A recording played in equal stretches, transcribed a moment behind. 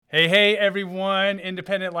Hey, everyone,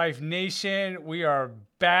 Independent Life Nation. We are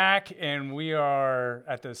back and we are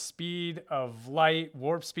at the speed of light,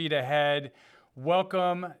 warp speed ahead.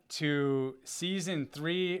 Welcome to season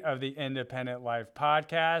 3 of the Independent Life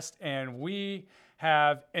podcast. And we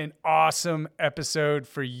have an awesome episode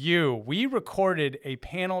for you. We recorded a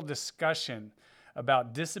panel discussion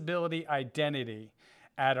about disability identity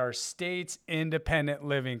at our state's Independent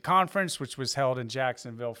Living Conference, which was held in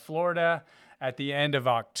Jacksonville, Florida, at the end of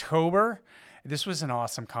October. This was an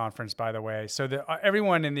awesome conference, by the way. So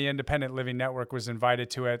everyone in the Independent Living Network was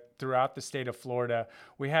invited to it throughout the state of Florida.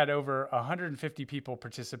 We had over 150 people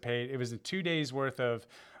participate. It was 2 days worth of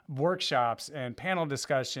workshops and panel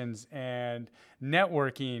discussions and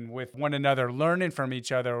networking with one another, learning from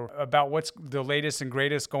each other about what's the latest and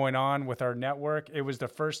greatest going on with our network. It was the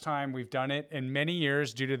first time we've done it in many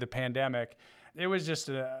years due to the pandemic. It was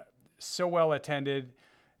just so well attended,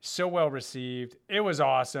 so well received. It was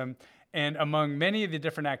awesome. And among many of the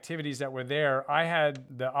different activities that were there, I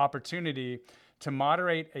had the opportunity to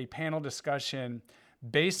moderate a panel discussion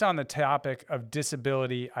based on the topic of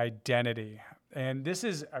disability identity. And this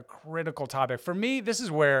is a critical topic. For me, this is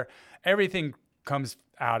where everything comes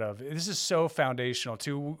out of. This is so foundational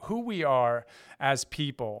to who we are as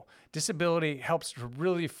people. Disability helps to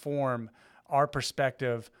really form our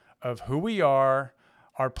perspective of who we are,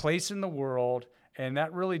 our place in the world, and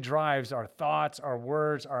that really drives our thoughts, our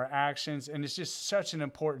words, our actions. And it's just such an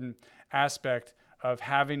important aspect of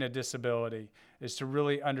having a disability, is to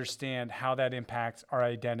really understand how that impacts our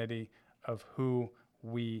identity of who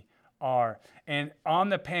we are. And on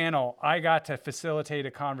the panel, I got to facilitate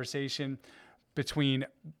a conversation between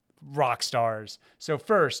rock stars. So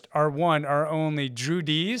first, our only Drew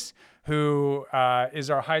Dees, who is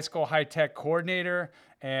our high school high-tech coordinator,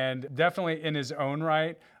 and definitely in his own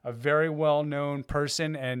right, a very well-known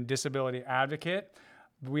person and disability advocate.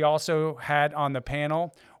 We also had on the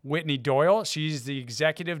panel Whitney Doyle. She's the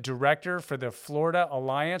executive director for the Florida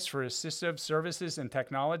Alliance for Assistive Services and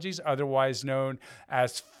Technologies, otherwise known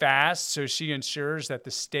as FAAST. So she ensures that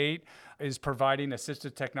the state is providing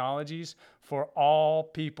assistive technologies for all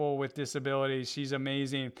people with disabilities. She's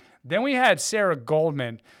amazing. Then we had Sarah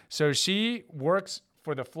Goldman. So she works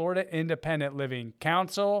for the Florida Independent Living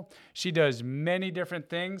Council. She does many different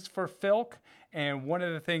things for FILC, and one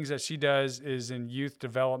of the things that she does is in youth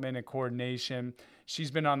development and coordination. She's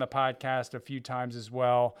been on the podcast a few times as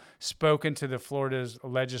well, spoken to the Florida's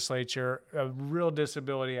legislature, a real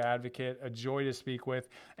disability advocate, a joy to speak with.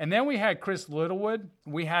 And then we had Chris Littlewood.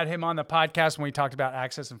 We had him on the podcast when we talked about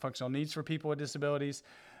access and functional needs for people with disabilities.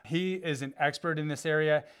 He is an expert in this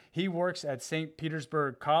area. He works at St.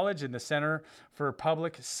 Petersburg College in the Center for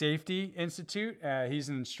Public Safety Institute. He's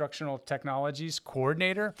an Instructional Technologies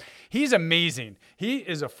Coordinator. He's amazing. He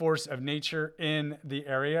is a force of nature in the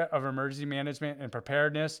area of emergency management and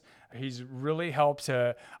preparedness. He's really helped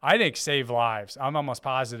to, I think, save lives. I'm almost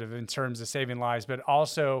positive in terms of saving lives, but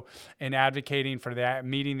also in advocating for that,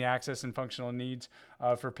 meeting the access and functional needs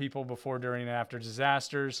for people before, during, and after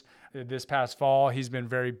disasters. This past fall, he's been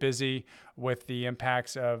very busy with the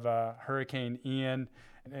impacts of Hurricane Ian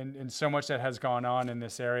and so much that has gone on in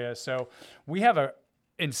this area. So we have an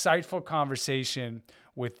insightful conversation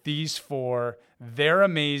with these four. They're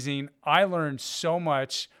amazing. I learned so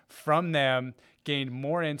much from them, gained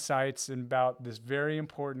more insights about this very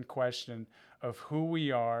important question of who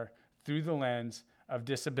we are through the lens of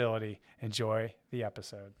disability. Enjoy the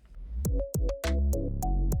episode.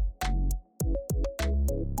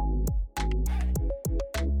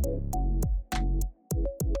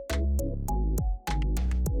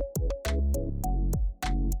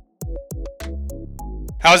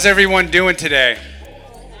 How's everyone doing today?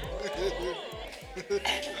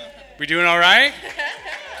 We doing all right?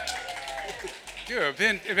 Good.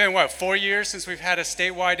 It's been what, 4 years since we've had a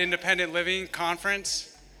statewide independent living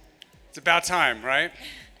conference? It's about time, right?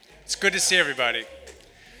 It's good to see everybody.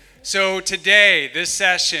 So today, this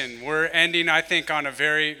session, we're ending, I think, on a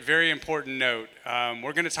very, very important note.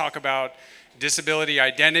 We're going to talk about disability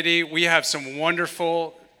identity. We have some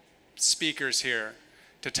wonderful speakers here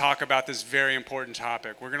to talk about this very important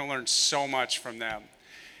topic. We're going to learn so much from them.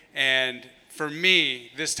 And for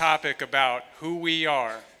me, this topic about who we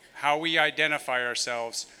are, how we identify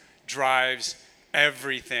ourselves, drives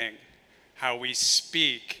everything. How we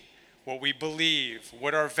speak, what we believe,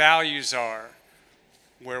 what our values are,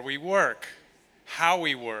 where we work, how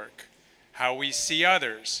we see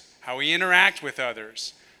others, how we interact with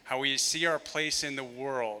others, how we see our place in the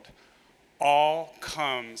world, all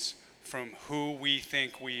comes from who we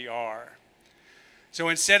think we are. So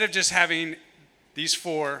instead of just having these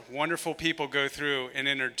four wonderful people go through and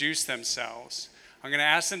introduce themselves, I'm going to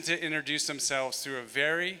ask them to introduce themselves through a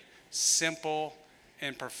very simple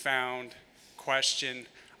and profound question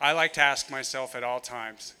I like to ask myself at all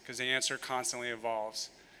times because the answer constantly evolves.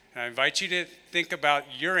 And I invite you to think about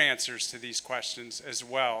your answers to these questions as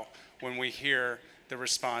well when we hear the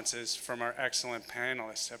responses from our excellent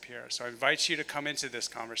panelists up here. So I invite you to come into this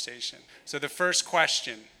conversation. So the first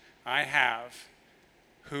question I have,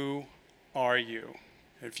 who are you?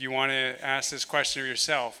 If you want to ask this question of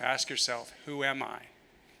yourself, ask yourself, who am I?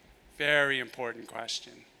 Very important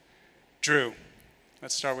question. Drew,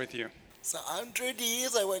 let's start with you. So I'm Drew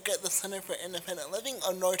Dees. I work at the Center for Independent Living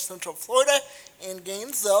on North Central Florida in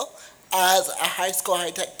Gainesville as a high school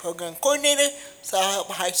high-tech program coordinator. So I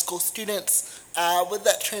help high school students with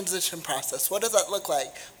that transition process. What does that look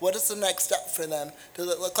like? What is the next step for them? Does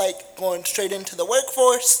it look like going straight into the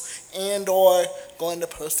workforce and or going to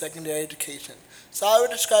post-secondary education? So I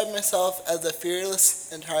would describe myself as a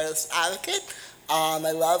fearless and tireless advocate.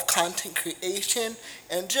 I love content creation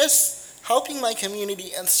and just helping my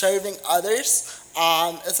community and serving others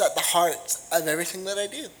is at the heart of everything that I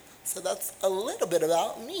do. So that's a little bit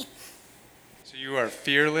about me. So you are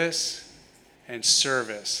fearless and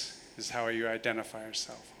service is how you identify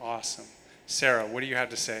yourself. Awesome. Sarah, what do you have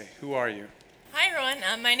to say? Who are you? Hi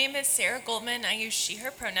everyone, my name is Sarah Goldman. I use she,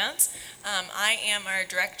 her pronouns. I am our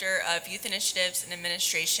Director of Youth Initiatives and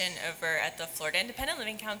Administration over at the Florida Independent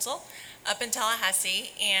Living Council up in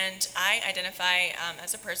Tallahassee, and I identify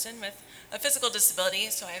as a person with a physical disability,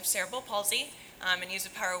 so I have cerebral palsy and use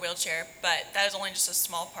a power wheelchair, but that is only just a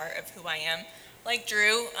small part of who I am. Like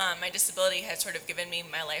Drew, my disability has sort of given me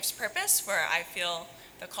my life's purpose, where I feel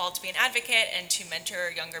the call to be an advocate and to mentor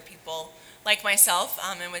younger people like myself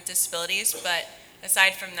and with disabilities. But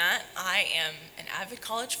aside from that, I am an avid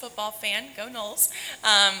college football fan. Go Noles.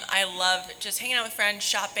 I love just hanging out with friends,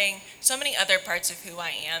 shopping, so many other parts of who I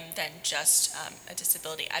am than just a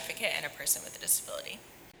disability advocate and a person with a disability.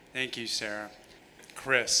 Thank you, Sarah.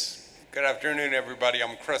 Chris. Good afternoon, everybody.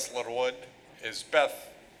 I'm Chris Littlewood. As Beth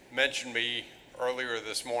mentioned me earlier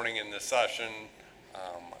this morning in the session,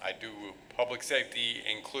 I do public safety,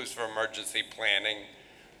 inclusive emergency planning.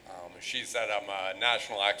 She said I'm a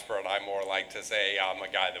national expert. I more like to say I'm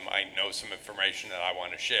a guy that might know some information that I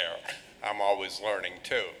want to share. I'm always learning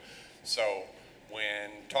too. So when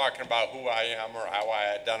talking about who I am or how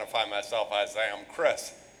I identify myself, I say I'm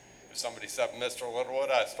Chris. If somebody said Mr. Littlewood,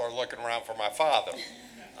 I start looking around for my father.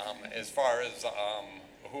 As far as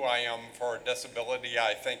who I am for a disability,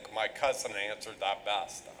 I think my cousin answered that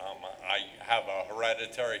best. I have a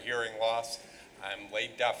hereditary hearing loss. I'm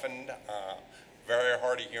late deafened, very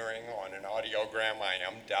hard of hearing. On an audiogram, I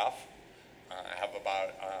am deaf. I have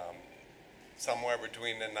about somewhere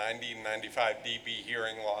between the 90 and 95 dB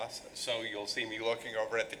hearing loss. So you'll see me looking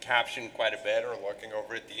over at the caption quite a bit or looking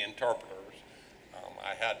over at the interpreters.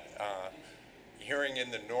 I had hearing in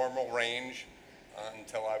the normal range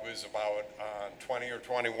until I was about 20 or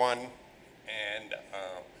 21, and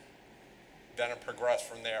then it progressed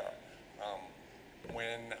from there.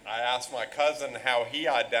 When I asked my cousin how he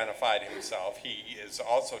identified himself, he is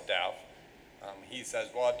also deaf, he says,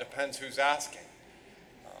 well, it depends who's asking.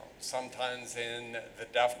 Sometimes in the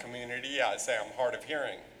deaf community, I say I'm hard of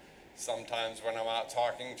hearing. Sometimes when I'm out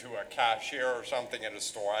talking to a cashier or something at a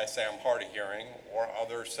store, I say I'm hard of hearing, or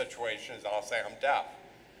other situations, I'll say I'm deaf.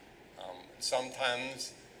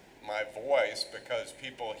 Sometimes my voice, because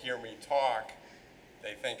people hear me talk,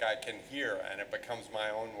 they think I can hear, and it becomes my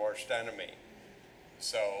own worst enemy.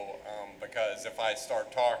 So, because if I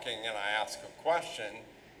start talking and I ask a question,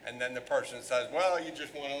 and then the person says, well, you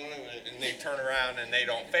just want to, and they turn around and they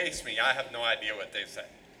don't face me, I have no idea what they say.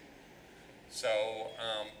 So,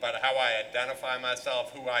 but how I identify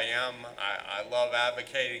myself, who I am, I love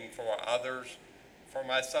advocating for others. For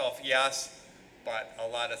myself, yes, but a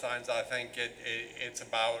lot of times I think it's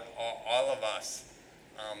about all of us.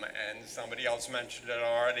 And somebody else mentioned it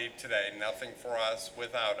already today, nothing for us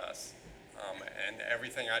without us. And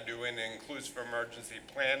everything I do in inclusive emergency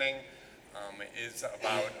planning is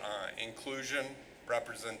about inclusion,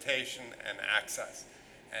 representation, and access.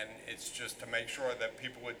 And it's just to make sure that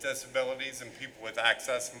people with disabilities and people with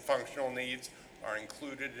access and functional needs are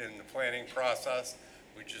included in the planning process.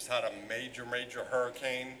 We just had a major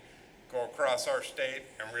hurricane go across our state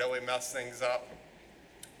and really mess things up.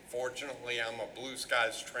 Fortunately, I'm a Blue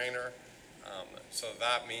Skies trainer, so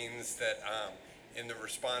that means that in the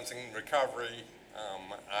response and recovery,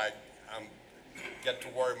 I get to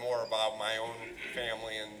worry more about my own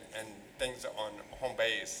family and things on home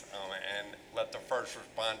base and let the first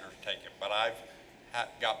responders take it. But I've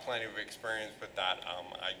got plenty of experience with that.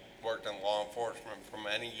 I worked in law enforcement for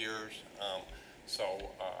many years. So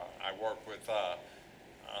I work with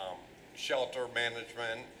shelter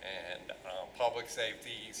management and public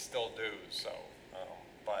safety, still do. So,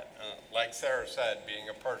 but like Sarah said, being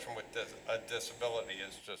a person with a disability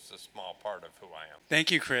is just a small part of who I am.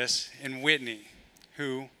 Thank you, Chris. And Whitney,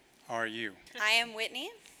 who are you? I am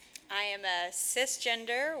Whitney. I am a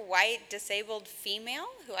cisgender, white, disabled female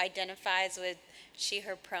who identifies with she,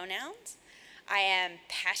 her pronouns. I am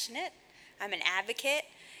passionate, I'm an advocate,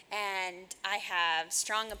 and I have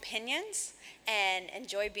strong opinions and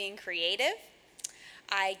enjoy being creative.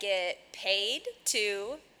 I get paid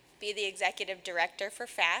to be the executive director for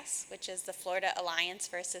FAAST, which is the Florida Alliance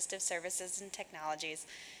for Assistive Services and Technologies.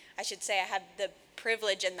 I should say I have the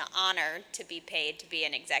privilege and the honor to be paid to be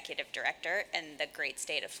an executive director in the great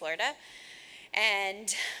state of Florida.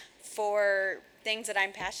 And for things that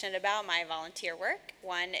I'm passionate about, my volunteer work,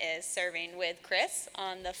 one is serving with Chris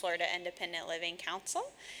on the Florida Independent Living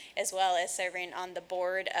Council, as well as serving on the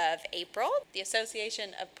board of APRIL, the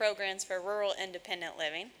Association of Programs for Rural Independent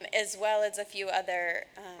Living, as well as a few other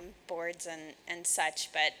boards and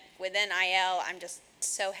such. But within IL, I'm just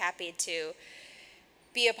so happy to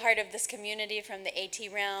be a part of this community from the AT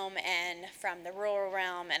realm and from the rural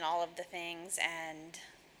realm and all of the things. And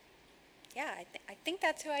yeah, I think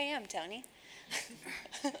that's who I am, Tony.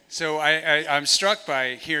 So I'm struck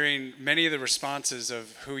by hearing many of the responses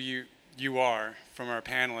of who you are from our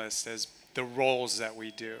panelists as the roles that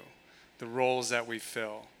we do, the roles that we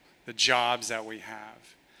fill, the jobs that we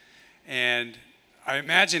have. And I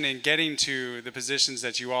imagine in getting to the positions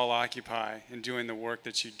that you all occupy and doing the work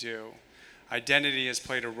that you do, identity has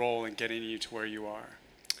played a role in getting you to where you are.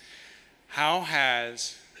 How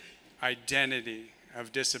has identity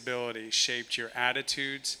of disability shaped your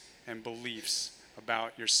attitudes and beliefs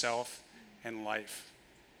about yourself and life?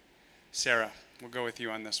 Sarah, we'll go with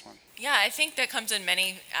you on this one. Yeah, I think that comes in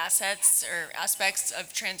many assets or aspects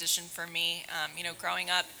of transition for me. Growing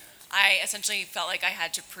up, I essentially felt like I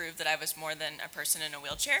had to prove that I was more than a person in a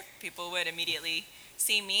wheelchair. People would immediately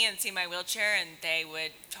see me and see my wheelchair, and they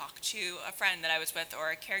would talk to a friend that I was with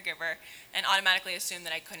or a caregiver and automatically assume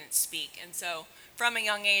that I couldn't speak. And so from a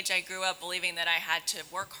young age, I grew up believing that I had to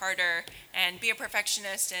work harder and be a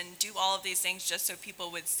perfectionist and do all of these things just so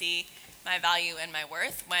people would see my value and my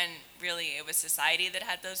worth, when really it was society that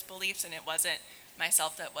had those beliefs and it wasn't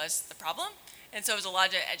myself that was the problem. And so it was a lot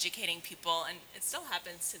of educating people, and it still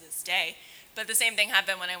happens to this day. But the same thing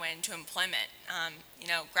happened when I went into employment.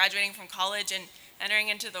 Graduating from college and entering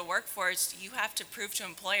into the workforce, you have to prove to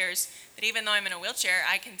employers that even though I'm in a wheelchair,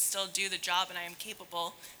 I can still do the job and I am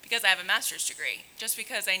capable because I have a master's degree. Just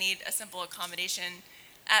because I need a simple accommodation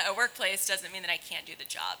at a workplace doesn't mean that I can't do the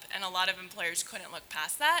job. And a lot of employers couldn't look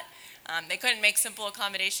past that. They couldn't make simple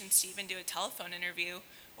accommodations to even do a telephone interview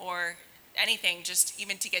or anything, just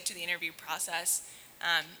even to get to the interview process.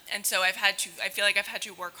 And so I feel like I've had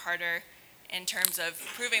to work harder in terms of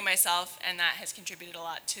proving myself, and that has contributed a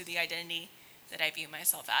lot to the identity that I view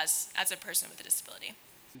myself as a person with a disability.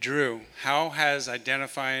 Drew, how has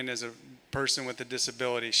identifying as a person with a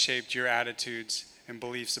disability shaped your attitudes and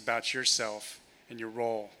beliefs about yourself and your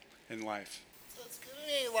role in life? So it's given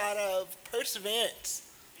me a lot of perseverance,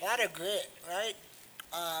 a lot of grit, right?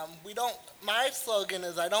 My slogan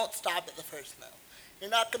is I don't stop at the first no. You're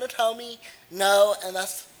not going to tell me no, and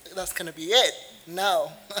that's going to be it.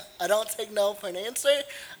 No. I don't take no for an answer.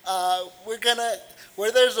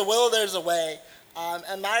 Where there's a will, there's a way.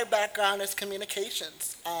 And my background is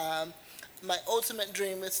communications. My ultimate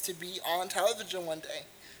dream is to be on television one day.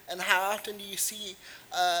 And how often do you see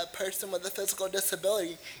a person with a physical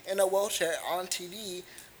disability in a wheelchair on TV?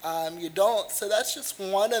 You don't. So that's just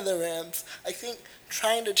one of the rims. I think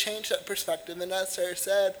trying to change that perspective, and as Sarah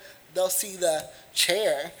said, they'll see the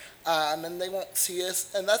chair, and they won't see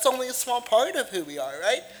us. And that's only a small part of who we are,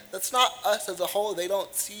 right? That's not us as a whole. They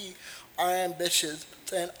don't see our ambitions.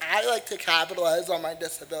 And I like to capitalize on my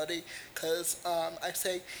disability because I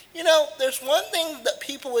say, there's one thing that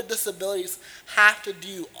people with disabilities have to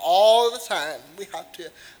do all the time. We have to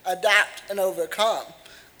adapt and overcome.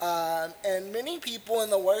 And many people in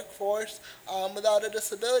the workforce without a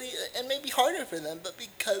disability, it may be harder for them, but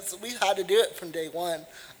because we've had to do it from day one,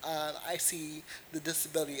 I see the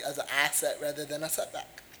disability as an asset rather than a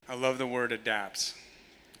setback. I love the word adapts.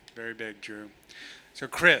 Very big, Drew. So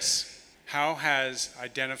Chris, how has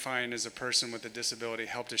identifying as a person with a disability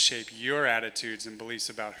helped to shape your attitudes and beliefs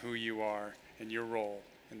about who you are and your role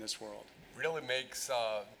in this world? Really makes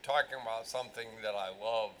talking about something that I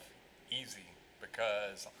love easy,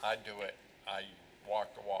 because I do it. I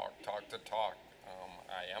walk the walk, talk the talk.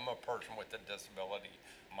 I am a person with a disability.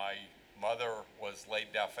 My mother was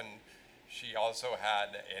late deafened. She also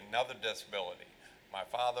had another disability. My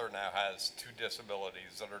father now has 2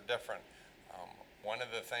 disabilities that are different. One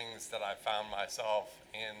of the things that I found myself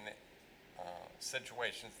in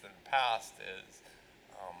situations in the past is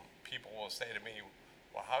people will say to me,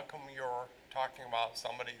 well, how come you're talking about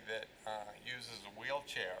somebody that uses a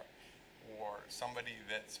wheelchair or somebody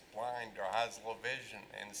that's blind or has low vision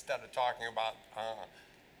instead of talking about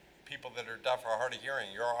people that are deaf or hard of hearing?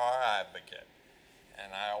 You're our advocate.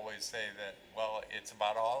 And I always say that, well, it's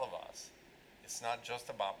about all of us. It's not just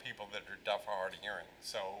about people that are deaf or hard of hearing.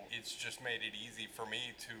 So it's just made it easy for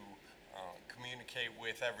me to communicate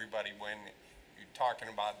with everybody when you're talking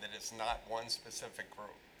about that it's not one specific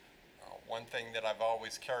group. One thing that I've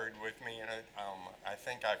always carried with me, and I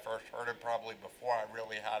think I first heard it probably before I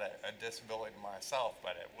really had a disability myself,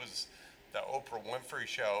 but it was the Oprah Winfrey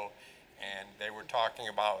Show, and they were talking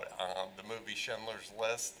about the movie Schindler's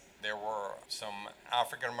List. There were some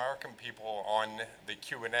African-American people on the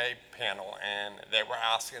Q&A panel, and they were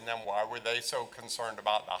asking them why were they so concerned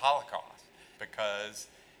about the Holocaust, because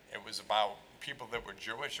it was about people that were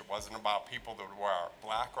Jewish. It wasn't about people that were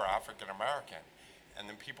black or African-American. And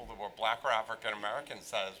then people that were black or African American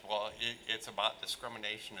says, well, it's about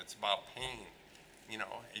discrimination, it's about pain,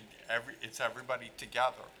 it's everybody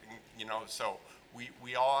together, so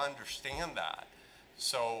we all understand that.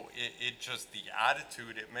 So it just, the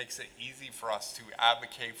attitude, it makes it easy for us to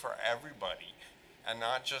advocate for everybody and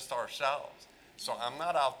not just ourselves. So I'm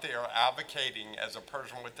not out there advocating as a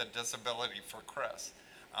person with a disability for Chris.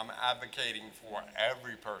 I'm advocating for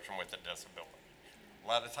every person with a disability. A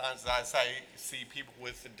lot of times I see people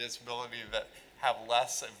with a disability that have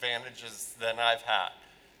less advantages than I've had,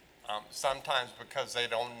 sometimes because they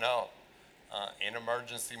don't know. In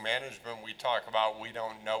emergency management, we talk about we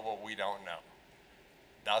don't know what we don't know.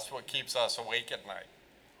 That's what keeps us awake at night.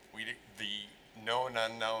 The known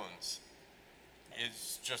unknowns.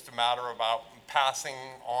 It's just a matter about passing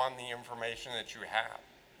on the information that you have.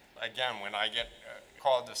 Again, when I get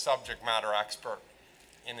called the subject matter expert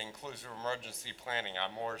in inclusive emergency planning,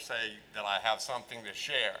 I more say that I have something to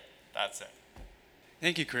share. That's it.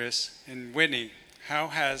 Thank you, Chris. And Whitney, how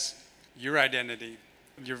has your identity,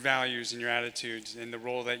 your values, and your attitudes in the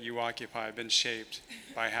role that you occupy been shaped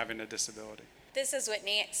by having a disability? This is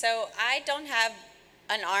Whitney. So I don't have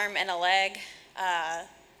an arm and a leg. I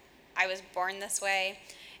was born this way.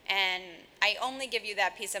 And I only give you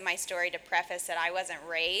that piece of my story to preface that I wasn't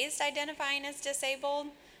raised identifying as disabled.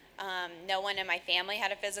 No one in my family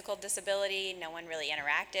had a physical disability. No one really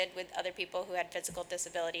interacted with other people who had physical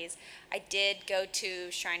disabilities. I did go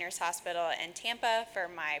to Shriners Hospital in Tampa for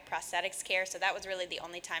my prosthetics care, so that was really the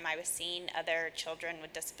only time I was seeing other children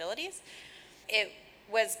with disabilities. It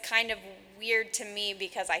was kind of weird to me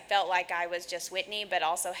because I felt like I was just Whitney, but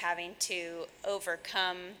also having to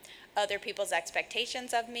overcome other people's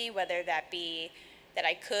expectations of me, whether that be that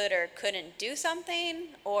I could or couldn't do something,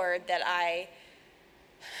 or that I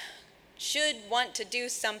should want to do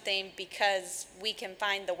something because we can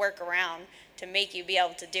find the workaround to make you be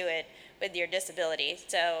able to do it with your disability.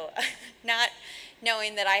 So not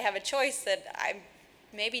knowing that I have a choice that I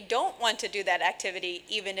maybe don't want to do that activity,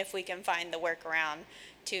 even if we can find the workaround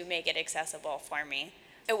to make it accessible for me.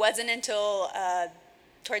 It wasn't until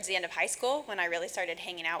towards the end of high school when I really started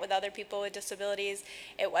hanging out with other people with disabilities.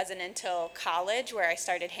 It wasn't until college where I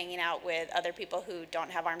started hanging out with other people who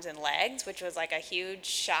don't have arms and legs, which was like a huge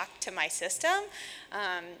shock to my system.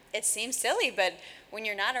 It seems silly, but when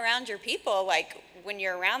you're not around your people, like when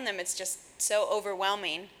you're around them, it's just so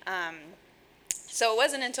overwhelming. So it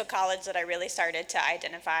wasn't until college that I really started to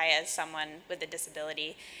identify as someone with a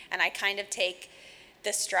disability, and I kind of take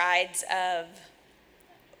the strides of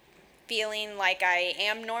feeling like I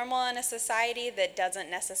am normal in a society that doesn't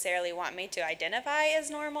necessarily want me to identify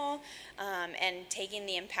as normal, and taking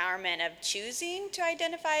the empowerment of choosing to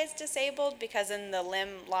identify as disabled, because in the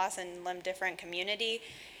limb loss and limb different community,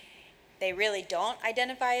 they really don't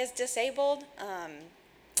identify as disabled.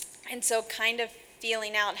 And so kind of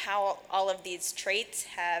feeling out how all of these traits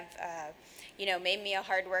have made me a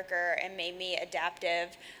hard worker and made me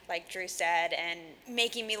adaptive, like Drew said, and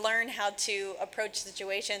making me learn how to approach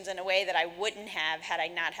situations in a way that I wouldn't have had I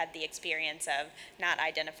not had the experience of not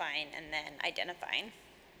identifying and then identifying.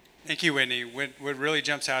 Thank you, Whitney. What really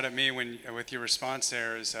jumps out at me with your response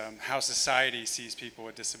there is how society sees people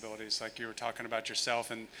with disabilities, like you were talking about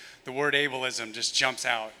yourself, and the word ableism just jumps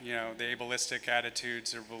out, the ableistic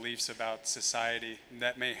attitudes or beliefs about society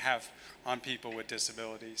that may have on people with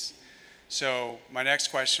disabilities. So my next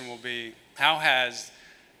question will be, how has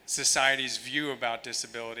society's view about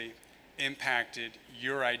disability impacted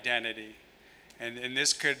your identity? And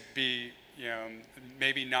this could be,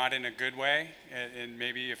 maybe not in a good way, and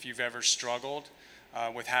maybe if you've ever struggled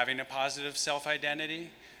with having a positive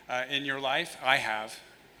self-identity in your life? I have,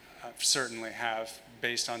 certainly have,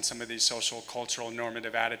 based on some of these social, cultural,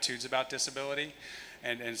 normative attitudes about disability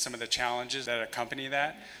and some of the challenges that accompany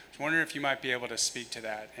that. I was wondering if you might be able to speak to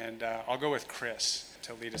that. And I'll go with Chris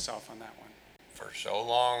to lead us off on that one. For so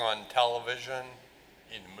long on television,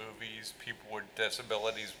 in movies, people with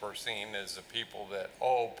disabilities were seen as the people that,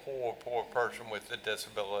 oh, poor person with a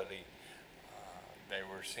disability. They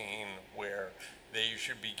were seen where they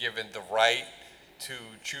should be given the right to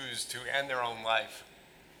choose to end their own life.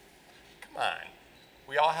 Come on,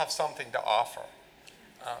 we all have something to offer.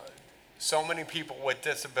 So many people with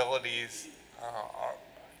disabilities are,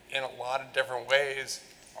 in a lot of different ways,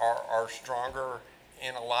 are stronger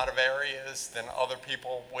in a lot of areas than other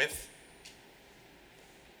people with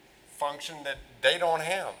function that they don't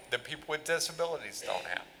have, that people with disabilities don't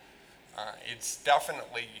have. It's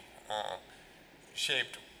definitely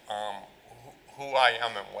shaped who I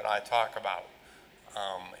am and what I talk about.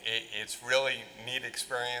 It's really neat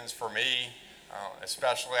experience for me,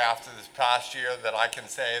 especially after this past year, that I can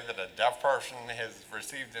say that a deaf person has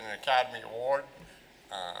received an Academy Award,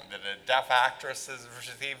 that a deaf actress has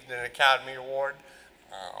received an Academy Award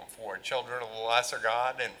for Children of the Lesser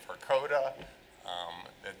God and for CODA.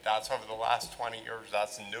 That's over the last 20 years,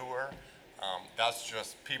 that's newer. That's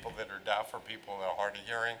just people that are deaf or people that are hard of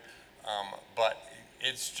hearing. But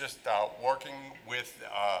it's just working with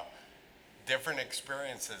different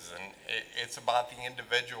experiences, and it's about the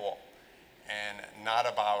individual and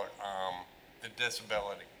not about the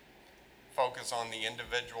disability. Focus on the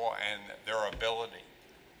individual and their ability.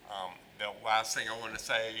 The last thing I want to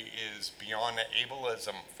say is beyond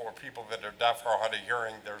ableism, for people that are deaf or hard of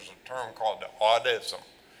hearing, there's a term called autism.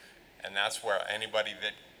 And that's where anybody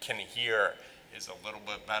that can hear is a little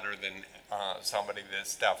bit better than somebody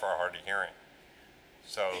that's deaf or hard of hearing.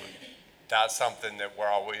 So that's something that we're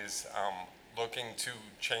always looking to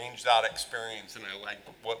change that experience. And I like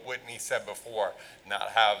what Whitney said before, not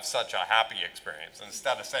have such a happy experience.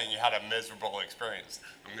 Instead of saying you had a miserable experience,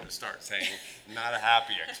 I'm going to start saying not a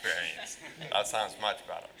happy experience. That sounds much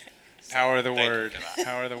better. So Power of the word.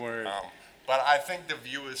 Power of the word. But I think the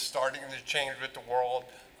view is starting to change with the world.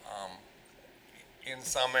 In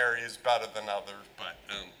some areas better than others, but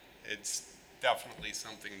it's definitely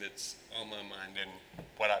something that's on my mind and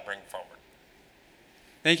what I bring forward.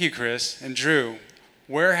 Thank you, Chris. And Drew,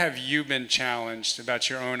 where have you been challenged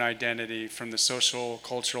about your own identity from the social,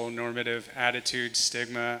 cultural, normative attitudes,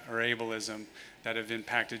 stigma, or ableism that have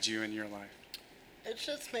impacted you in your life? It's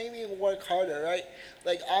just made me work harder, right?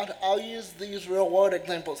 Like, I'll use these real world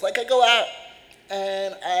examples. Like, I go out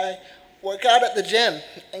and I work out at the gym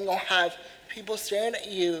and you'll have people staring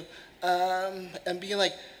at you and being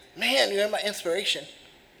like, man, you're my inspiration.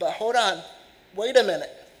 But hold on, wait a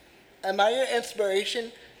minute. Am I your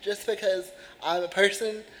inspiration just because I'm a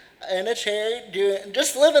person in a chair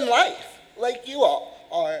just living life like you all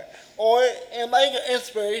are? Or am I your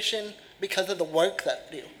inspiration because of the work that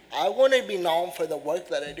I do? I want to be known for the work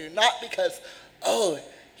that I do, not because, oh,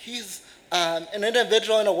 he's an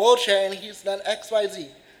individual in a wheelchair and he's done X, Y, Z.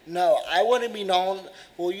 No, I want to be known,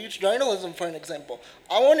 we'll use journalism for an example.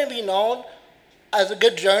 I want to be known as a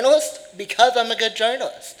good journalist because I'm a good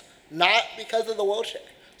journalist, not because of the wheelchair.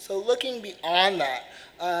 So looking beyond that,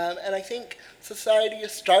 and I think society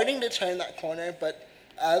is starting to turn that corner, but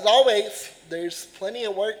as always, there's plenty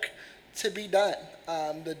of work to be done.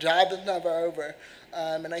 The job is never over,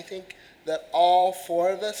 and I think that all four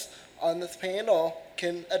of us on this panel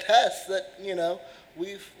can attest that, you know,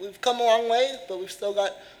 we've come a long way, but we've still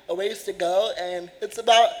got a ways to go, and it's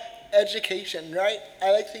about education, right?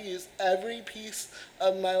 I like to use every piece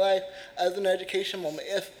of my life as an education moment.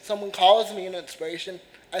 If someone calls me an inspiration,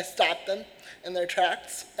 I stop them in their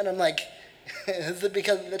tracks, and I'm like, is it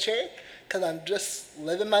because of the chair? Because I'm just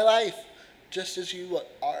living my life just as you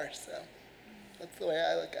are, so that's the way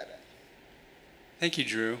I look at it. Thank you,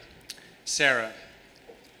 Drew. Sarah.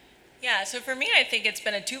 Yeah, so for me, I think it's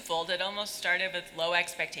been a twofold. It almost started with low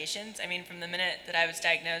expectations. I mean, from the minute that I was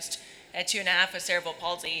diagnosed at 2.5 with cerebral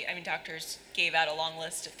palsy, I mean, doctors gave out a long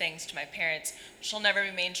list of things to my parents. She'll never be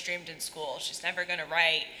mainstreamed in school. She's never going to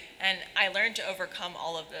write. And I learned to overcome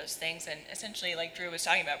all of those things and essentially, like Drew was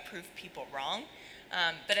talking about, prove people wrong.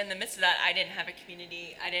 But in the midst of that, I didn't have a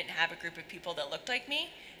community. I didn't have a group of people that looked like me.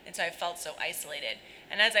 And so I felt so isolated.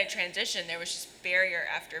 And as I transitioned, there was just barrier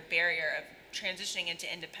after barrier of transitioning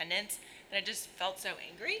into independence. And I just felt so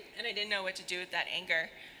angry, and I didn't know what to do with that anger.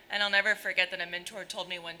 And I'll never forget that a mentor told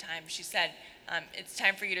me one time, she said, it's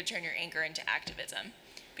time for you to turn your anger into activism,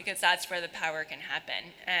 because that's where the power can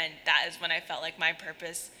happen. And that is when I felt like my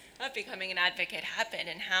purpose of becoming an advocate happened,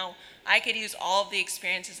 and how I could use all of the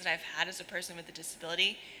experiences that I've had as a person with a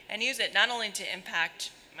disability and use it not only to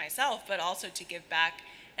impact myself, but also to give back.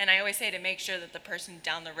 And I always say to make sure that the person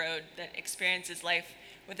down the road that experiences life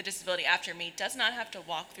with a disability after me does not have to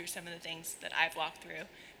walk through some of the things that I've walked through,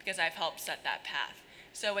 because I've helped set that path.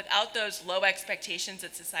 So without those low expectations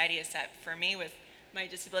that society has set for me with my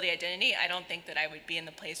disability identity, I don't think that I would be in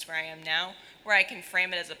the place where I am now, where I can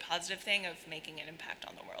frame it as a positive thing of making an impact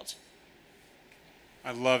on the world.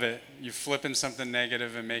 I love it. You're flipping something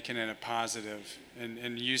negative and making it a positive,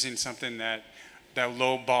 and using something that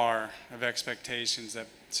low bar of expectations that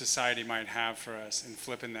society might have for us, and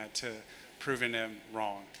flipping that to proving them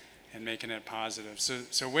wrong and making it positive.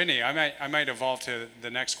 So Whitney, I might evolve to the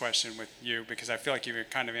next question with you, because I feel like you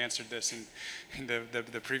kind of answered this in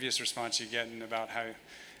the previous response you get about how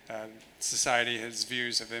society has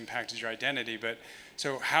views have impacted your identity. But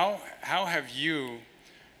so how have you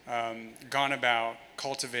gone about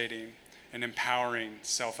cultivating and empowering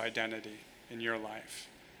self-identity in your life?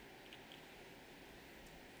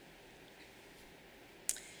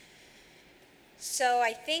 So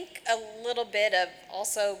I think a little bit of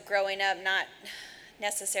also growing up, not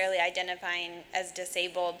necessarily identifying as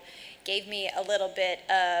disabled, gave me a little bit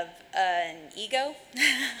of an ego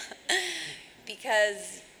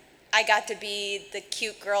because I got to be the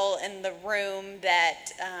cute girl in the room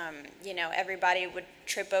that, everybody would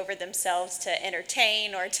trip over themselves to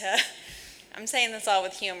entertain or to, I'm saying this all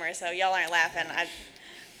with humor, so y'all aren't laughing.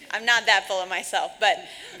 I'm not that full of myself,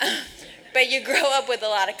 but you grow up with a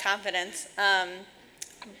lot of confidence.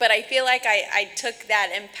 But I feel like I took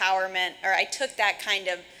that empowerment, or I took that kind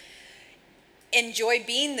of enjoy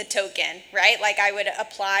being the token, right? Like I would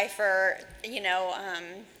apply for,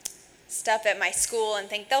 stuff at my school and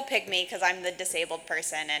think they'll pick me because I'm the disabled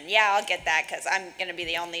person. And yeah, I'll get that because I'm going to be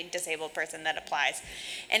the only disabled person that applies.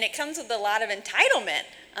 And it comes with a lot of entitlement.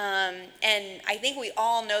 And I think we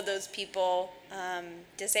all know those people,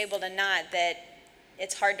 disabled and not, that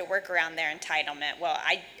it's hard to work around their entitlement. Well,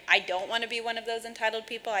 I don't want to be one of those entitled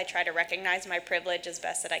people. I try to recognize my privilege as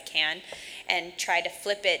best that I can and try to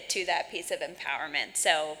flip it to that piece of empowerment.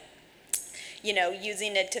 So,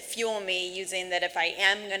 using it to fuel me, using that if I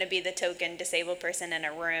am going to be the token disabled person in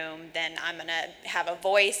a room, then I'm going to have a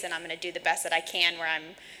voice and I'm going to do the best that I can, where I'm,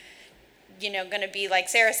 going to be, like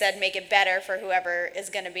Sarah said, make it better for whoever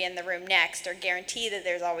is going to be in the room next, or guarantee that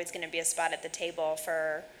there's always going to be a spot at the table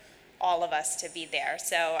for all of us to be there.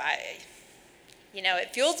 So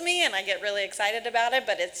it fuels me and I get really excited about it,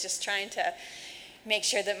 but it's just trying to make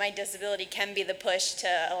sure that my disability can be the push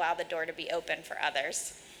to allow the door to be open for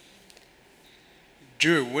others.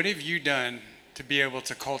 Drew, what have you done to be able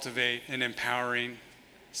to cultivate an empowering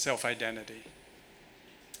self-identity?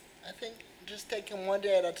 I think just taking one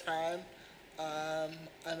day at a time. I'm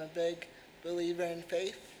a big believer in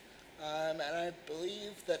faith, and I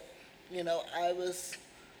believe that, I was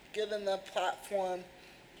given the platform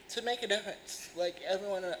to make a difference, like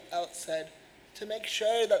everyone else said, to make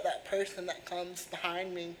sure that that person that comes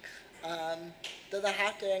behind me doesn't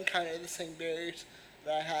have to encounter the same barriers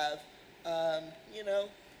that I have. And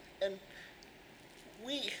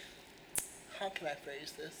how can I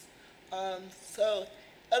phrase this? So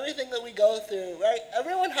everything that we go through, right?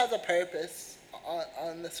 Everyone has a purpose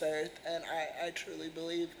on this earth, and I truly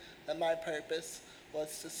believe that my purpose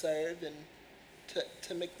was to serve and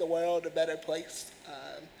to make the world a better place.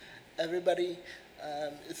 Everybody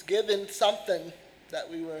is given something that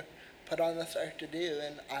we were put on this earth to do,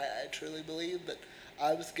 and I truly believe that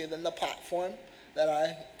I was given the platform that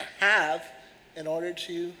I have in order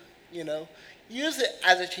to, use it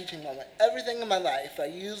as a teaching moment. Everything in my life, I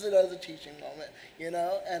use it as a teaching moment,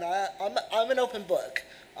 and I'm an open book.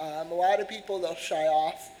 A lot of people, they'll shy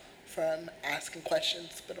off from asking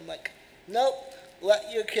questions, but I'm like, nope,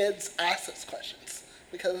 let your kids ask those questions.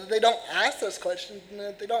 Because if they don't ask those questions, and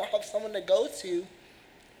if they don't have someone to go to,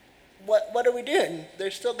 what are we doing?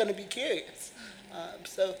 They're still going to be curious.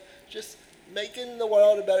 So just making the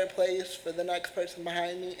world a better place for the next person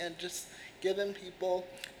behind me, and just giving people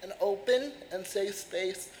an open and safe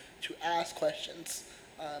space to ask questions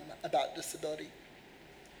about disability.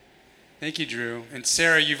 Thank you, Drew. And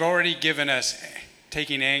Sarah, you've already given us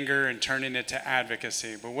taking anger and turning it to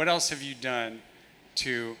advocacy, but what else have you done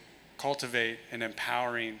to cultivate an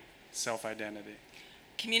empowering self-identity?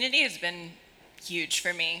 Community has been huge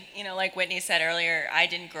for me. Like Whitney said earlier, I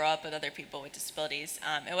didn't grow up with other people with disabilities.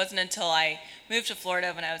 It wasn't until I moved to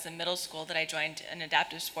Florida when I was in middle school that I joined an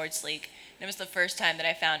adaptive sports league And it was the first time that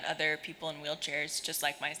I found other people in wheelchairs just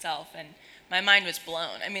like myself, and my mind was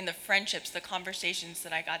blown. I mean, the friendships, the conversations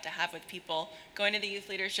that I got to have with people, going to the Youth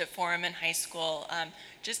Leadership Forum in high school,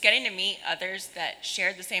 just getting to meet others that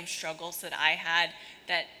shared the same struggles that I had,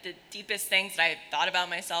 that the deepest things that I thought about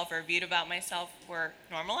myself or viewed about myself were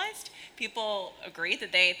normalized. People agreed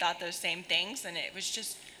that they thought those same things, and it was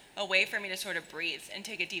just a way for me to sort of breathe and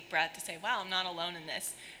take a deep breath to say, wow, I'm not alone in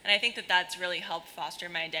this. And I think that that's really helped foster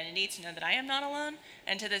my identity, to know that I am not alone.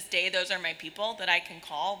 And to this day, those are my people that I can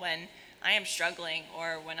call when I am struggling,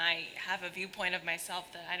 or when I have a viewpoint of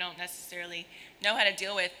myself that I don't necessarily know how to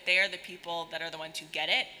deal with. They are the people that are the ones who get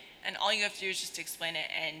it, and all you have to do is just explain it,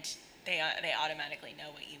 and they automatically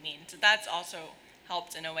know what you mean. So that's also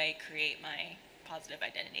helped in a way create my positive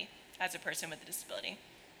identity as a person with a disability.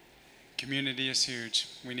 Community is huge.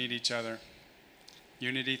 We need each other.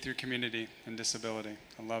 Unity through community and disability.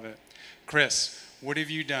 I love it. Chris, what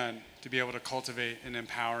have you done to be able to cultivate an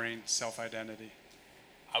empowering self-identity?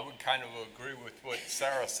 I would kind of agree with what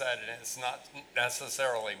Sarah said, and it's not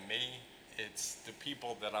necessarily me, it's the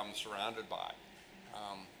people that I'm surrounded by.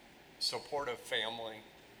 Supportive family,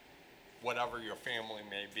 whatever your family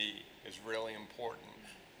may be, is really important.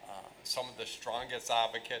 Some of the strongest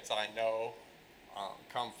advocates I know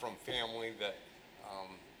come from family that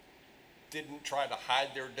didn't try to hide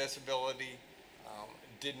their disability,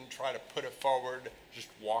 didn't try to put it forward, just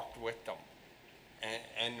walked with them.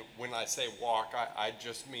 And when I say walk, I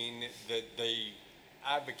just mean that they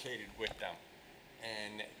advocated with them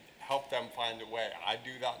and helped them find a way. I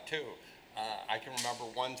do that too. I can remember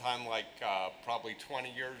one time, like probably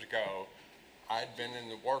 20 years ago, I'd been in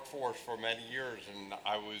the workforce for many years, and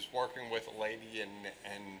I was working with a lady, and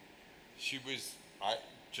I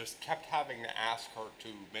just kept having to ask her to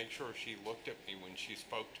make sure she looked at me when she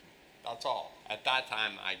spoke to me. That's all. At that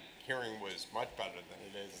time, my hearing was much better than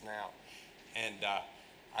it is now. And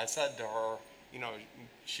I said to her,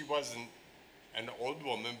 she wasn't an old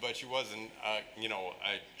woman, but she wasn't, a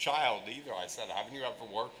child either. I said, haven't you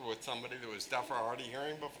ever worked with somebody that was deaf or hard of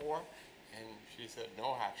hearing before? And she said,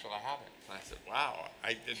 no, actually, I haven't. And I said, wow,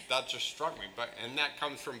 that just struck me. And that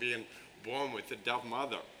comes from being born with a deaf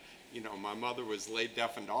mother. My mother was late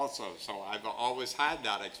deafened also, so I've always had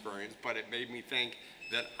that experience, but it made me think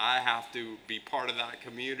that I have to be part of that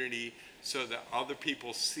community so that other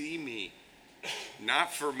people see me,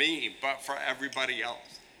 not for me, but for everybody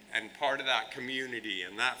else, and part of that community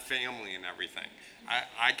and that family and everything.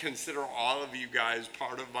 I consider all of you guys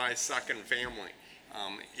part of my second family.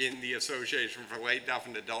 In the Association for Late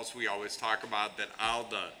Deafened Adults, we always talk about that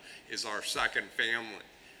ALDA is our second family.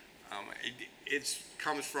 It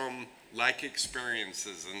comes from like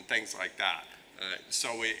experiences and things like that. So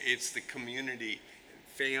it's the community,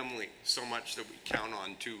 family, so much that we count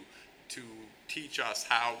on to teach us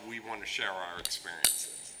how we want to share our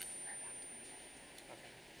experiences.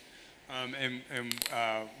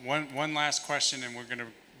 One last question, and we're going to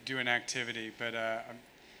do an activity, but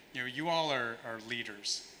you all are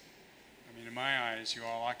leaders. I mean, in my eyes, you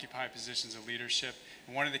all occupy positions of leadership,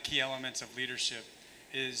 and one of the key elements of leadership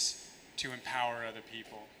is to empower other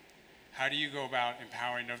people. How do you go about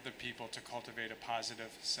empowering other people to cultivate a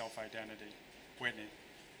positive self-identity? Whitney.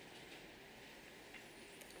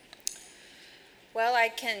 Well, I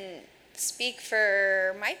can speak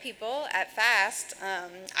for my people at FAAST.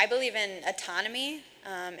 I believe in autonomy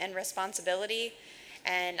and responsibility,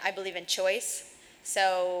 and I believe in choice.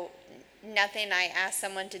 So nothing I ask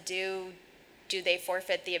someone to do they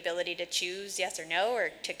forfeit the ability to choose yes or no, or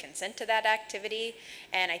to consent to that activity?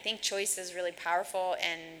 And I think choice is really powerful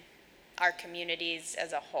in our communities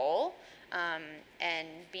as a whole, and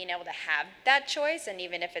being able to have that choice, and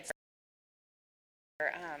even if it's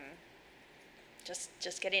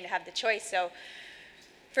just getting to have the choice. So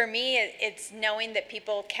for me, it's knowing that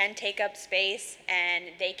people can take up space and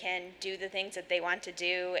they can do the things that they want to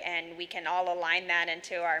do, and we can all align that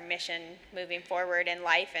into our mission moving forward in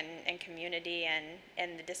life and community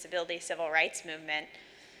and the disability civil rights movement.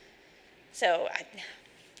 So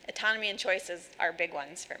autonomy and choices are big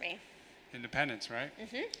ones for me. Independence, right?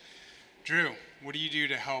 Mm-hmm. Drew, what do you do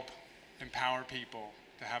to help empower people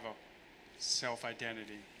to have a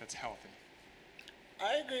self-identity that's healthy?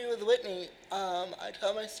 I agree with Whitney. I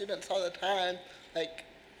tell my students all the time,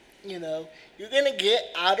 you're going to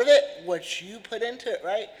get out of it what you put into it,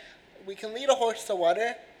 right? We can lead a horse to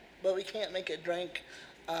water, but we can't make it drink.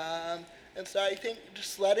 And so I think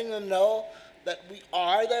just letting them know that we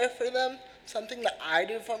are there for them, something that I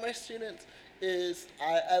do for my students is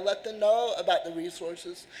I let them know about the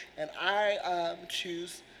resources, and I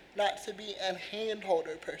choose not to be a hand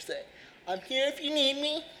holder per se. I'm here if you need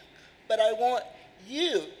me, but I want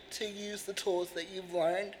you to use the tools that you've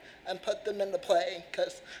learned and put them into play,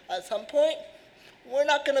 because at some point, we're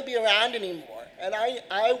not going to be around anymore. And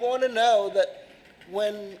I want to know that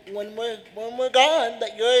when we're gone,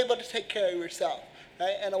 that you're able to take care of yourself,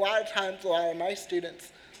 right? And a lot of times, a lot of my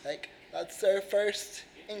students, like, that's their first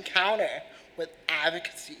encounter with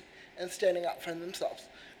advocacy and standing up for themselves.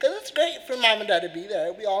 Because it's great for mom and dad to be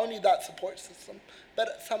there. We all need that support system. But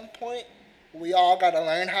at some point, we all got to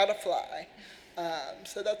learn how to fly.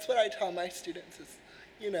 So that's what I tell my students is,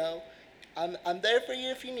 I'm there for you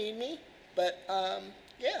if you need me. But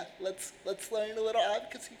yeah, let's learn a little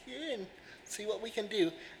advocacy here and see what we can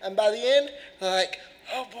do. And by the end, they're like,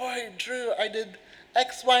 oh boy, Drew, I did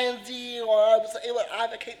X, Y, and Z, or I was able to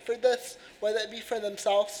advocate for this, whether it be for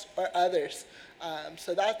themselves or others.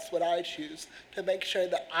 So that's what I choose, to make sure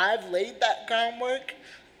that I've laid that groundwork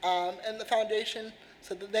and the foundation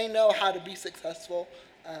so that they know how to be successful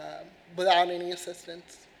without any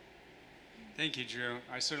assistance. Thank you, Drew.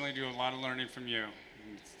 I certainly do a lot of learning from you,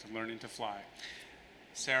 learning to fly.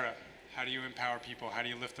 Sarah, how do you empower people? How do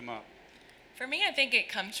you lift them up? For me, I think it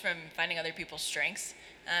comes from finding other people's strengths.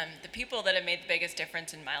 The people that have made the biggest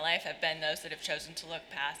difference in my life have been those that have chosen to look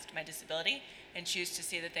past my disability and choose to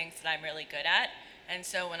see the things that I'm really good at. And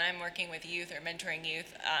so when I'm working with youth or mentoring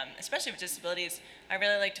youth, especially with disabilities, I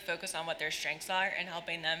really like to focus on what their strengths are and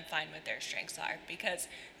helping them find what their strengths are. Because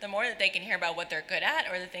the more that they can hear about what they're good at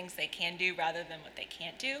or the things they can do rather than what they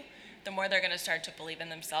can't do, the more they're going to start to believe in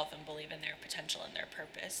themselves and believe in their potential and their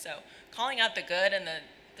purpose. So calling out the good and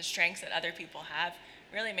the strengths that other people have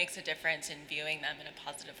really makes a difference in viewing them in a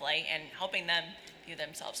positive light and helping them view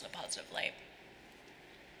themselves in a positive light.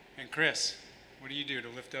 And Chris, what do you do to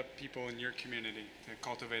lift up people in your community to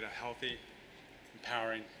cultivate a healthy,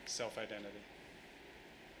 empowering self-identity?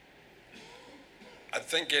 I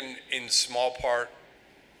think in small part,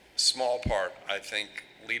 I think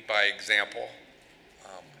lead by example.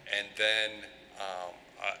 And then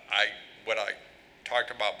what I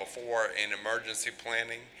talked about before in emergency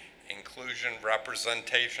planning, inclusion,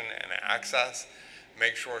 representation, and access,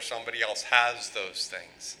 make sure somebody else has those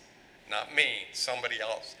things. Not me, somebody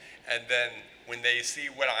else. And then when they see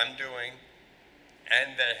what I'm doing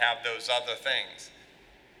and they have those other things,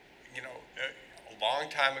 a long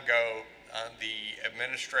time ago, the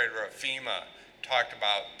administrator of FEMA talked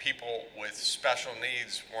about people with special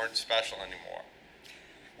needs weren't special anymore.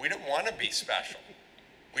 We didn't want to be special.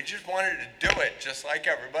 We just wanted to do it just like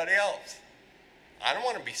everybody else. I don't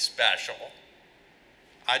want to be special.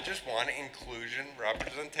 I just want inclusion,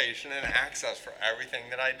 representation, and access for everything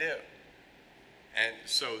that I do. And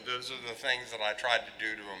so those are the things that I tried to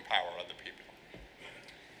do to empower other people.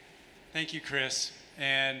 Thank you, Chris.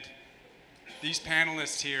 And these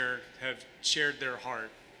panelists here have shared their heart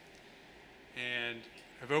and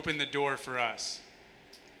have opened the door for us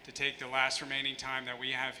to take the last remaining time that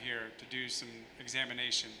we have here to do some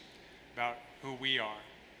examination about who we are.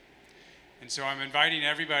 And so I'm inviting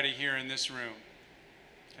everybody here in this room,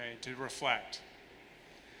 okay, to reflect.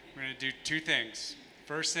 We're going to do two things.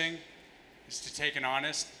 First thing is to take an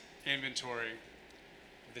honest inventory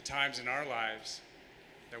of the times in our lives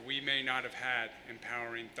that we may not have had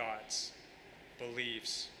empowering thoughts,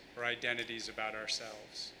 beliefs, or identities about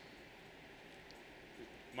ourselves.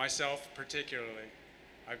 Myself particularly,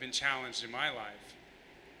 I've been challenged in my life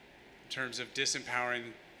in terms of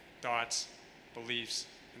disempowering thoughts, beliefs,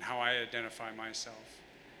 and how I identify myself.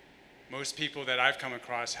 Most people that I've come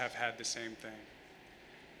across have had the same thing.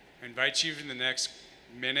 I invite you in the next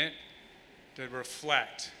minute to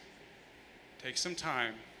reflect. Take some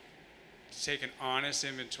time to take an honest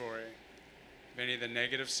inventory of any of the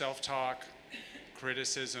negative self-talk,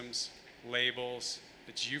 criticisms, labels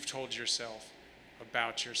that you've told yourself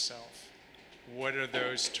about yourself. What are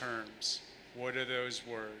those terms? What are those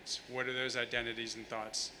words? What are those identities and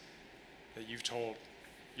thoughts that you've told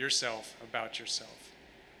yourself about yourself?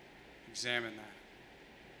 Examine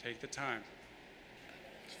that. Take the time.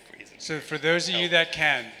 So for those of you that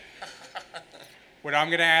can, what I'm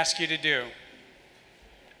going to ask you to do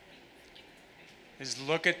is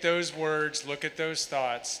look at those words, look at those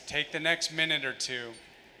thoughts, take the next minute or two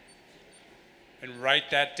and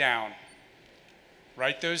write that down.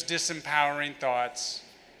 Write those disempowering thoughts,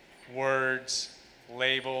 words,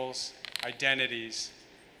 labels, identities.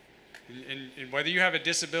 And whether you have a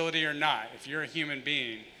disability or not, if you're a human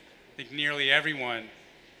being, I think nearly everyone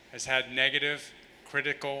has had negative,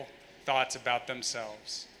 critical thoughts about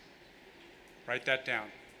themselves. Write that down,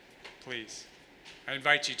 please. I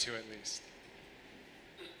invite you to at least.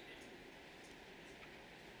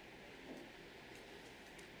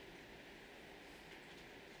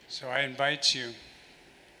 So I invite you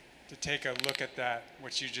to take a look at that,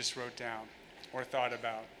 what you just wrote down, or thought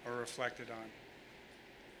about, or reflected on.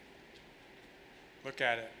 Look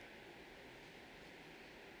at it.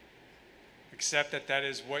 Accept that that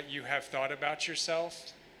is what you have thought about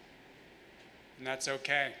yourself, and that's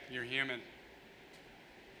okay. You're human.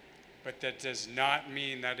 But that does not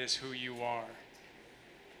mean that is who you are.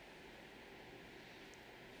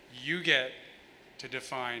 You get to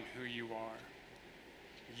define who you are.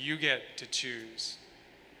 You get to choose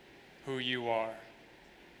who you are.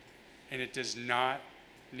 And it does not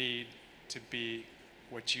need to be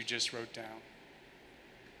what you just wrote down.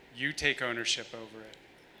 You take ownership over it.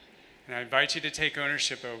 And I invite you to take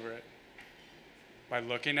ownership over it by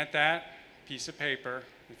looking at that piece of paper,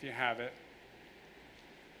 if you have it,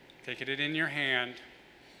 taking it in your hand,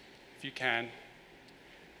 if you can,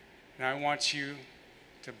 and I want you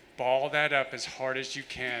to ball that up as hard as you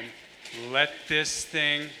can. Let this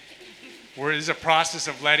thing, where it is a process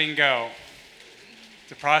of letting go.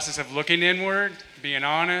 It's a process of looking inward, being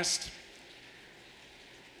honest,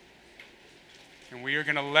 and we are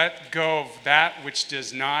going to let go of that which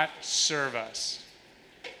does not serve us.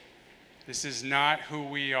 This is not who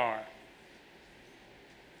we are.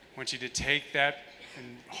 I want you to take that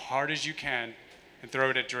as hard as you can and throw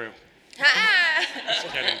it at Drew. Just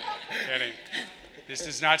kidding. This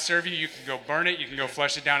does not serve you. You can go burn it. You can go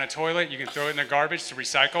flush it down a toilet. You can throw it in the garbage to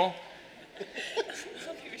recycle.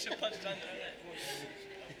 We should flush it down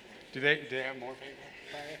the toilet. Do they have more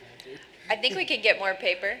paper? I think we could get more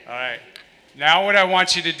paper. All right. Now what I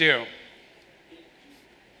want you to do,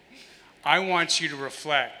 I want you to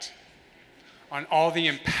reflect on all the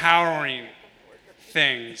empowering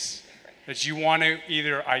things that you want to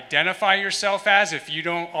either identify yourself as, if you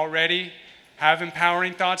don't already have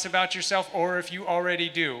empowering thoughts about yourself, or if you already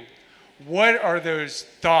do. What are those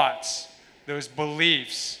thoughts, those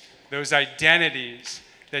beliefs, those identities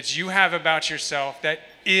that you have about yourself that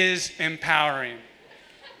is empowering?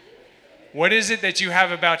 What is it that you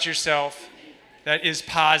have about yourself that is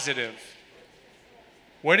positive?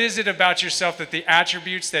 What is it about yourself that the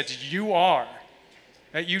attributes that you are,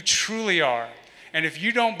 that you truly are? And if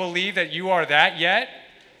you don't believe that you are that yet,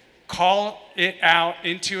 call it out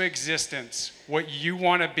into existence, what you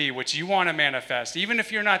want to be, what you want to manifest, even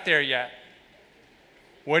if you're not there yet.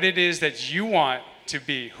 What it is that you want to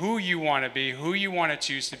be, who you want to be, who you want to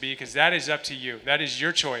choose to be, because that is up to you. That is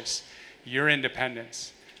your choice, your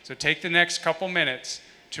independence. So take the next couple minutes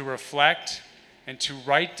to reflect and to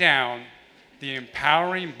write down the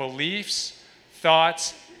empowering beliefs,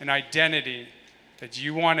 thoughts, and identity that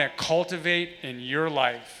you want to cultivate in your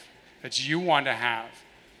life, that you want to have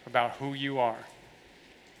about who you are.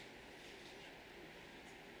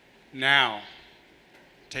 Now,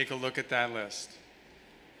 take a look at that list.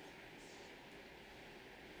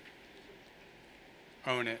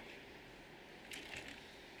 Own it.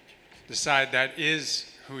 Decide that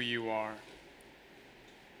is who you are.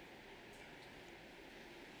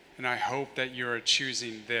 And I hope that you're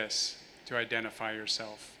choosing this to identify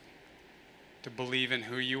yourself, to believe in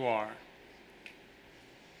who you are.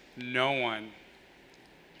 No one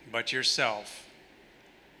but yourself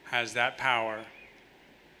has that power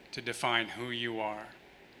to define who you are.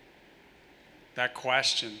 That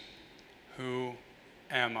question, who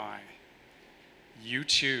am I? You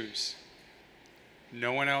choose.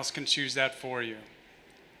 No one else can choose that for you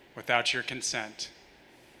without your consent.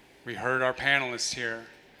 We heard our panelists here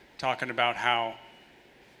talking about how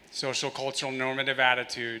social, cultural, normative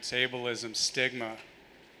attitudes, ableism, stigma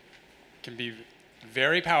can be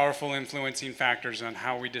very powerful influencing factors on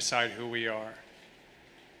how we decide who we are.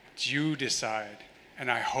 You decide,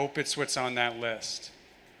 and I hope it's what's on that list.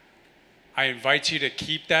 I invite you to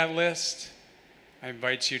keep that list. I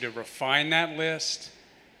invite you to refine that list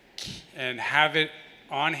and have it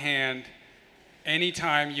on hand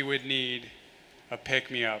anytime you would need a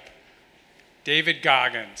pick-me-up. David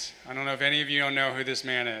Goggins. I don't know if any of you don't know who this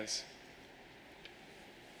man is.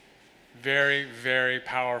 Very, very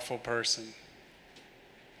powerful person.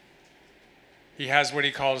 He has what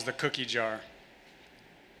he calls the cookie jar.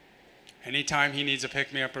 Anytime he needs a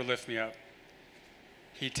pick-me-up or lift-me-up,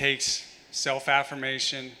 he takes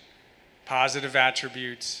self-affirmation, positive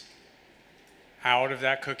attributes out of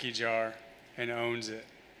that cookie jar and owns it.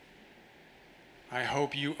 I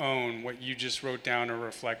hope you own what you just wrote down or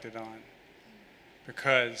reflected on,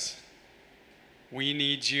 because we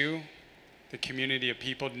need you, the community of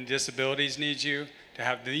people with disabilities needs you to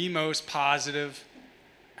have the most positive,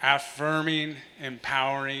 affirming,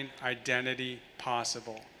 empowering identity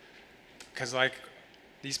possible. Because like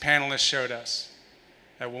these panelists showed us,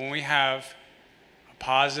 that when we have a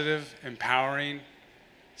positive, empowering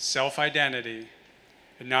self-identity,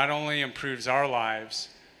 It not only improves our lives,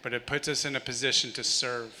 but it puts us in a position to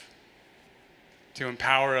serve, to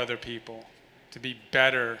empower other people, to be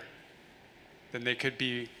better than they could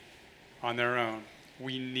be on their own.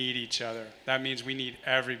 We need each other. That means we need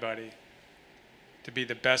everybody to be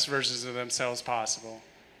the best versions of themselves possible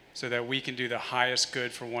so that we can do the highest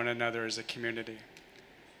good for one another as a community.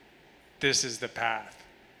 This is the path.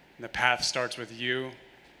 And the path starts with you,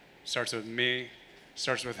 starts with me,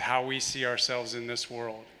 starts with how we see ourselves in this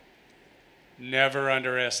world. Never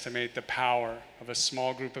underestimate the power of a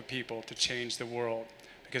small group of people to change the world,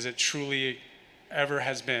 because it truly ever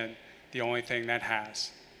has been the only thing that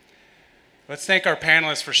has. Let's thank our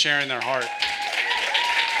panelists for sharing their heart.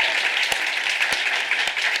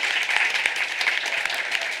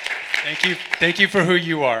 Thank you for who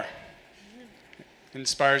you are. It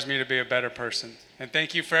inspires me to be a better person. And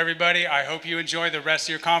thank you for everybody. I hope you enjoy the rest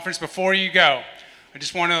of your conference. Before you go, I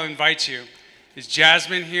just want to invite you. Is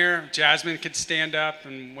Jasmine here? Jasmine could stand up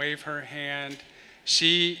and wave her hand.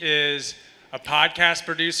 She is a podcast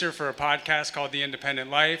producer for a podcast called The Independent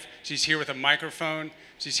Life. She's here with a microphone.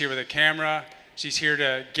 She's here with a camera. She's here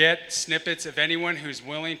to get snippets of anyone who's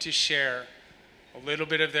willing to share a little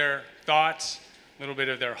bit of their thoughts, a little bit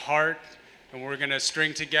of their heart, and we're going to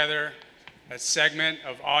string together a segment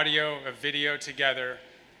of audio, of video together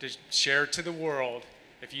to share to the world.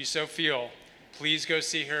 If you so feel, please go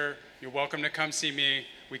see her. You're welcome to come see me.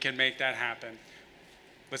 We can make that happen.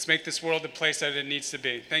 Let's make this world the place that it needs to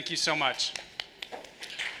be. Thank you so much.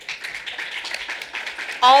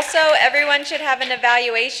 Also, everyone should have an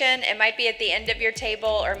evaluation. It might be at the end of your table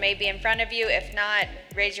or maybe in front of you. If not,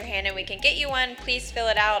 raise your hand and we can get you one. Please fill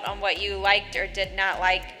it out on what you liked or did not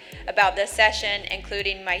like about this session,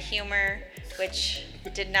 including my humor, which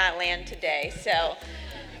did not land today. So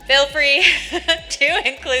feel free to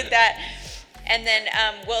include that. And then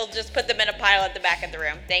we'll just put them in a pile at the back of the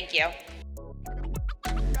room. Thank you.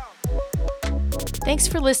 Thanks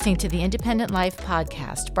for listening to the Independent Life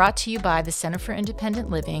podcast, brought to you by the Center for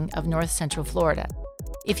Independent Living of North Central Florida.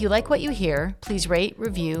 If you like what you hear, please rate,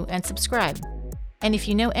 review, and subscribe. And if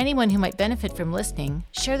you know anyone who might benefit from listening,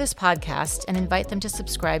 share this podcast and invite them to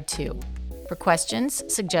subscribe too. For questions,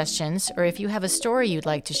 suggestions, or if you have a story you'd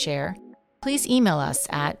like to share, please email us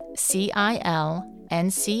at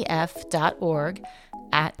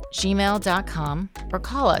cilncf.org@gmail.com or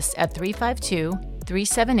call us at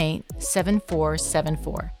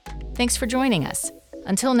 352-378-7474. Thanks for joining us.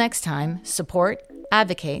 Until next time, support,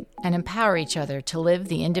 advocate, and empower each other to live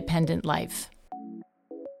the independent life.